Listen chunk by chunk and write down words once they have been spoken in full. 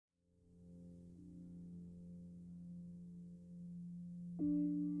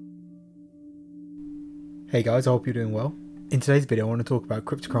Hey guys, I hope you're doing well. In today's video I want to talk about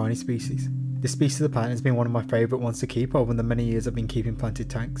Cryptocoryne species. This species of plant has been one of my favourite ones to keep over the many years I've been keeping planted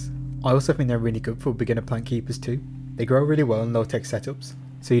tanks. I also think they're really good for beginner plant keepers too. They grow really well in low tech setups,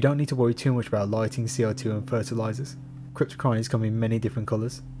 so you don't need to worry too much about lighting, CO2 and fertilisers. Cryptocorynes come in many different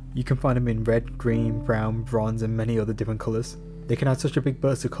colours. You can find them in red, green, brown, bronze and many other different colours. They can add such a big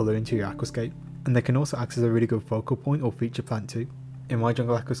burst of colour into your aquascape, and they can also act as a really good focal point or feature plant too. In my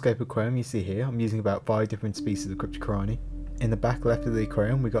jungle aquascape aquarium you see here, I'm using about 5 different species of Cryptocoryne. In the back left of the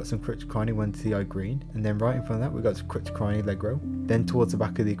aquarium we got some Cryptocoryne 1TI green, and then right in front of that we got some Cryptocoryne legro. Then towards the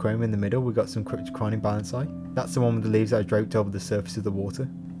back of the aquarium in the middle we got some Cryptocoryne balancei. That's the one with the leaves that are draped over the surface of the water.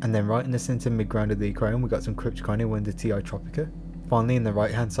 And then right in the centre mid-ground of the aquarium we got some Cryptocoryne 1TI tropica. Finally in the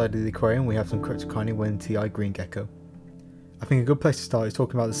right hand side of the aquarium we have some Cryptocoryne 1TI green gecko. I think a good place to start is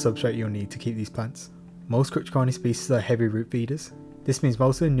talking about the substrate you'll need to keep these plants. Most Cryptocoryne species are heavy root feeders. This means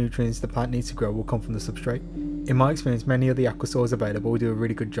most of the nutrients the plant needs to grow will come from the substrate. In my experience, many of the aqua soils available do a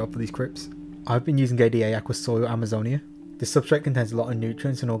really good job for these crypts. I've been using ADA Aqua Soil Amazonia. This substrate contains a lot of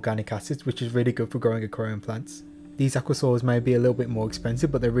nutrients and organic acids, which is really good for growing aquarium plants. These aqua soils may be a little bit more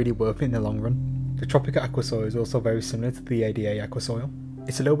expensive, but they're really worth it in the long run. The Tropica aqua soil is also very similar to the ADA aqua soil.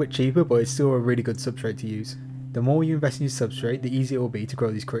 It's a little bit cheaper, but it's still a really good substrate to use. The more you invest in your substrate, the easier it will be to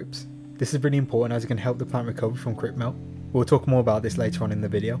grow these crypts. This is really important as it can help the plant recover from crypt melt. We'll talk more about this later on in the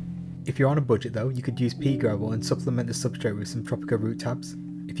video. If you're on a budget though, you could use pea gravel and supplement the substrate with some Tropica root tabs.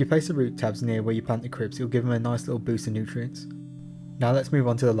 If you place the root tabs near where you plant the crypts, it'll give them a nice little boost of nutrients. Now let's move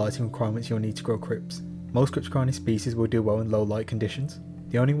on to the lighting requirements you'll need to grow crypts. Most Cryptocoryne species will do well in low light conditions.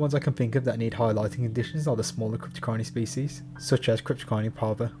 The only ones I can think of that need high lighting conditions are the smaller Cryptocoryne species, such as Cryptocoryne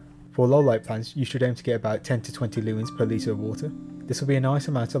parva. For low light plants, you should aim to get about 10 to 20 lumens per litre of water. This will be a nice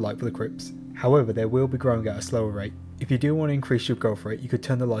amount of light for the crypts. However, they will be growing at a slower rate. If you do want to increase your growth rate, you could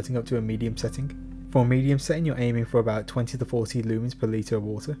turn the lighting up to a medium setting. For a medium setting, you're aiming for about 20 to 40 lumens per litre of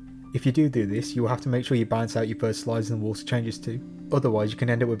water. If you do this, you will have to make sure you balance out your fertilisers and water changes too. Otherwise, you can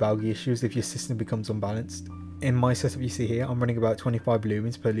end up with algae issues if your system becomes unbalanced. In my setup you see here, I'm running about 25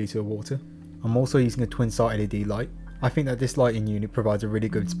 lumens per litre of water. I'm also using a twin star LED light. I think that this lighting unit provides a really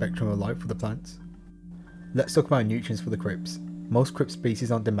good spectrum of light for the plants. Let's talk about nutrients for the crypts. Most crypt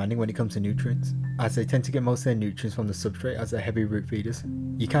species aren't demanding when it comes to nutrients, as they tend to get most of their nutrients from the substrate as they're heavy root feeders.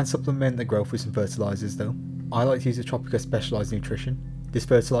 You can supplement their growth with some fertilisers though. I like to use a Tropica Specialised Nutrition. This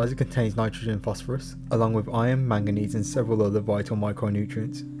fertiliser contains nitrogen and phosphorus, along with iron, manganese and several other vital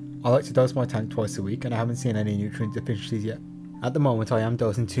micronutrients. I like to dose my tank twice a week and I haven't seen any nutrient deficiencies yet. At the moment I am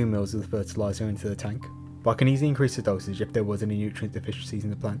dosing 2 ml of the fertiliser into the tank, but I can easily increase the dosage if there was any nutrient deficiencies in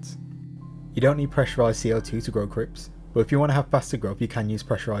the plants. You don't need pressurised CO2 to grow crypts, but if you want to have faster growth you can use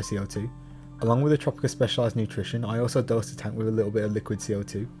pressurised CO2. Along with the Tropica Specialised Nutrition, I also dose the tank with a little bit of liquid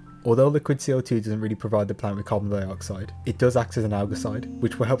CO2. Although liquid CO2 doesn't really provide the plant with carbon dioxide, it does act as an algicide,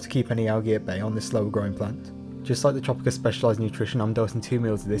 which will help to keep any algae at bay on this slower growing plant. Just like the Tropica Specialised Nutrition, I'm dosing 2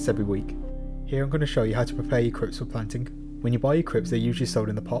 ml of this every week. Here I'm going to show you how to prepare your crypts for planting. When you buy your crypts, they're usually sold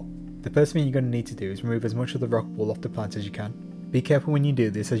in the pot. The first thing you're going to need to do is remove as much of the rock wool off the plant as you can. Be careful when you do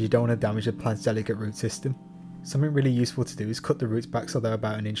this, as you don't want to damage the plant's delicate root system. Something really useful to do is cut the roots back so they're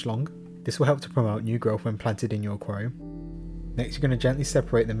about an inch long. This will help to promote new growth when planted in your aquarium. Next you're going to gently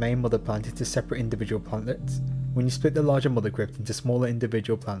separate the main mother plant into separate individual plantlets. When you split the larger mother crypt into smaller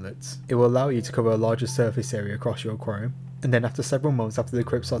individual plantlets, it will allow you to cover a larger surface area across your aquarium, and then after several months after the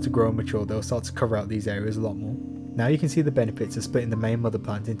crypts start to grow and mature, they'll start to cover out these areas a lot more. Now you can see the benefits of splitting the main mother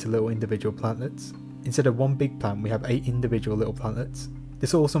plant into little individual plantlets. Instead of one big plant we have 8 individual little plantlets.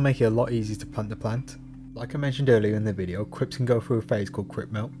 This will also make it a lot easier to plant the plant. Like I mentioned earlier in the video, crypts can go through a phase called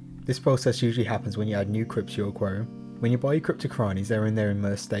crypt melt. This process usually happens when you add new crypts to your aquarium. When you buy your Cryptocorynes, they're in their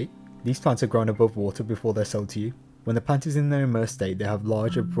immersed state. These plants are grown above water before they're sold to you. When the plant is in their immersed state, they have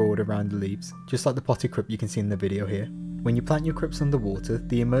larger, broader, rounded leaves, just like the potted crypt you can see in the video here. When you plant your crypts underwater,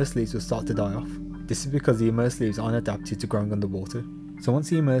 the immersed leaves will start to die off. This is because the immersed leaves aren't adapted to growing underwater. So once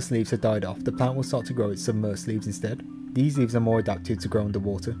the immersed leaves have died off, the plant will start to grow its submersed leaves instead. These leaves are more adapted to grow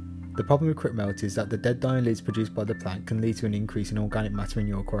underwater. The problem with crypt melt is that the dead dying leaves produced by the plant can lead to an increase in organic matter in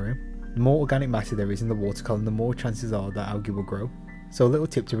your aquarium. The more organic matter there is in the water column, the more chances are that algae will grow. So a little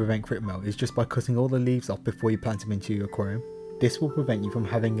tip to prevent crypt melt is just by cutting all the leaves off before you plant them into your aquarium. This will prevent you from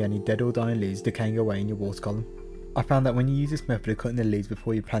having any dead or dying leaves decaying away in your water column. I found that when you use this method of cutting the leaves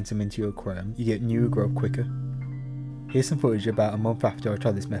before you plant them into your aquarium, you get newer growth quicker. Here's some footage about a month after I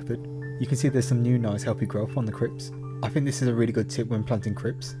tried this method. You can see there's some new nice healthy growth on the crypts. I think this is a really good tip when planting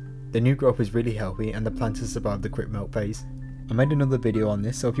crypts. The new growth is really healthy and the plant has survived the crypt melt phase. I made another video on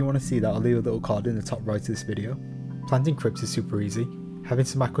this, so if you want to see that I'll leave a little card in the top right of this video. Planting crypts is super easy. Having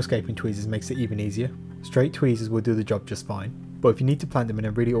some aquascaping tweezers makes it even easier. Straight tweezers will do the job just fine, but if you need to plant them in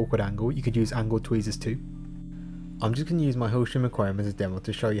a really awkward angle, you could use angled tweezers too. I'm just going to use my To Trim Aquarium as a demo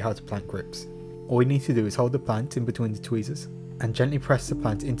to show you how to plant crypts. All you need to do is hold the plant in between the tweezers, and gently press the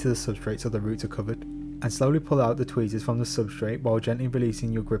plant into the substrate so the roots are covered, and slowly pull out the tweezers from the substrate while gently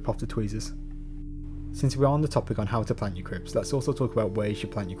releasing your grip off the tweezers. Since we are on the topic on how to plant your crypts, let's also talk about where you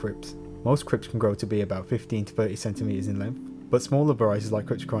should plant your crypts. Most crypts can grow to be about 15 to 30 centimeters in length, but smaller varieties like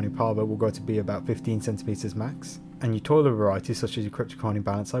Cryptocoryne parva will grow to be about 15 centimeters max, and your taller varieties such as your Cryptocoryne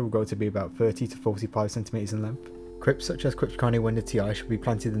balanci will grow to be about 30 to 45 centimeters in length. Crypts such as Cryptocoryne wenda ti should be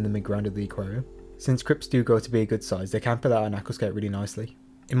planted in the mid-ground of the aquarium. Since crypts do grow to be a good size, they can fill out an aquascape really nicely.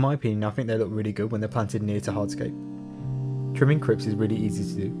 In my opinion, I think they look really good when they're planted near to hardscape. Trimming crypts is really easy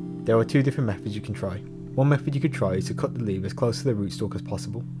to do. There are two different methods you can try. One method you could try is to cut the leaf as close to the rootstock as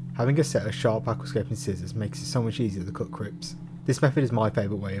possible. Having a set of sharp aquascaping scissors makes it so much easier to cut crypts. This method is my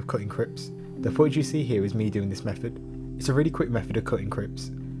favourite way of cutting crypts. The footage you see here is me doing this method. It's a really quick method of cutting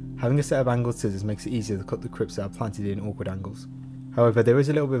crypts. Having a set of angled scissors makes it easier to cut the crypts that are planted in awkward angles. However, there is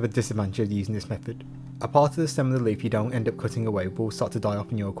a little bit of a disadvantage of using this method. A part of the stem of the leaf you don't end up cutting away will start to die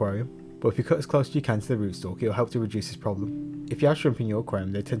off in your aquarium, but if you cut as close as you can to the rootstock, it will help to reduce this problem. If you have shrimp in your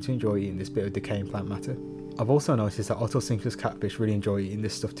aquarium, they tend to enjoy eating this bit of decaying plant matter. I've also noticed that otosynchronous catfish really enjoy eating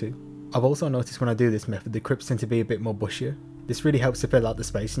this stuff too. I've also noticed when I do this method, the crypts tend to be a bit more bushier. This really helps to fill out the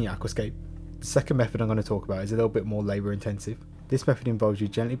space in your aquascape. The second method I'm going to talk about is a little bit more labour intensive. This method involves you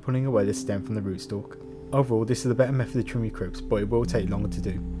gently pulling away the stem from the rootstock. Overall, this is a better method to trim your crypts, but it will take longer to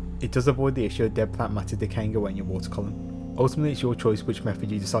do. It does avoid the issue of dead plant matter decaying away in your water column. Ultimately, it's your choice which method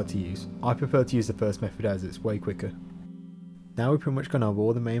you decide to use. I prefer to use the first method as it's way quicker. Now we've pretty much gone over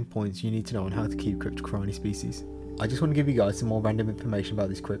all the main points you need to know on how to keep Cryptocoryne species. I just want to give you guys some more random information about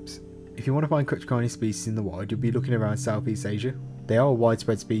these crypts. If you want to find Cryptocoryne species in the wild, you'll be looking around Southeast Asia. They are a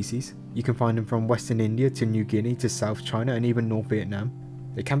widespread species. You can find them from Western India to New Guinea to South China and even North Vietnam.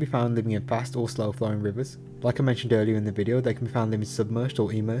 They can be found living in fast or slow flowing rivers. Like I mentioned earlier in the video, they can be found living submerged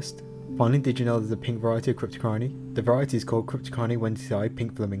or immersed. Finally, did you know there's a pink variety of Cryptocoryne? The variety is called Cryptocoryne wenda ti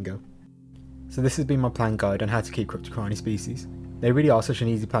pink flamingo. So this has been my planned guide on how to keep Cryptocoryne species. They really are such an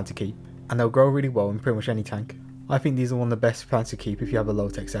easy plant to keep, and they'll grow really well in pretty much any tank. I think these are one of the best plants to keep if you have a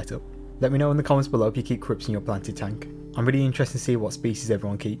low-tech setup. Let me know in the comments below if you keep crypts in your planted tank. I'm really interested to see what species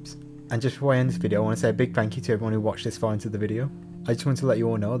everyone keeps. And just before I end this video, I want to say a big thank you to everyone who watched this far into the video. I just want to let you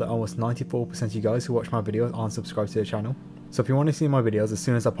all know that almost 94% of you guys who watch my videos aren't subscribed to the channel. So if you want to see my videos as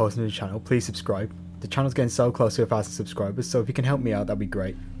soon as I post them to the channel, please subscribe. The channel's getting so close to 1,000 subscribers, so if you can help me out, that'd be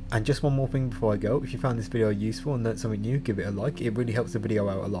great. And just one more thing before I go, if you found this video useful and learned something new, give it a like, it really helps the video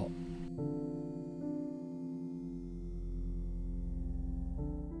out a lot.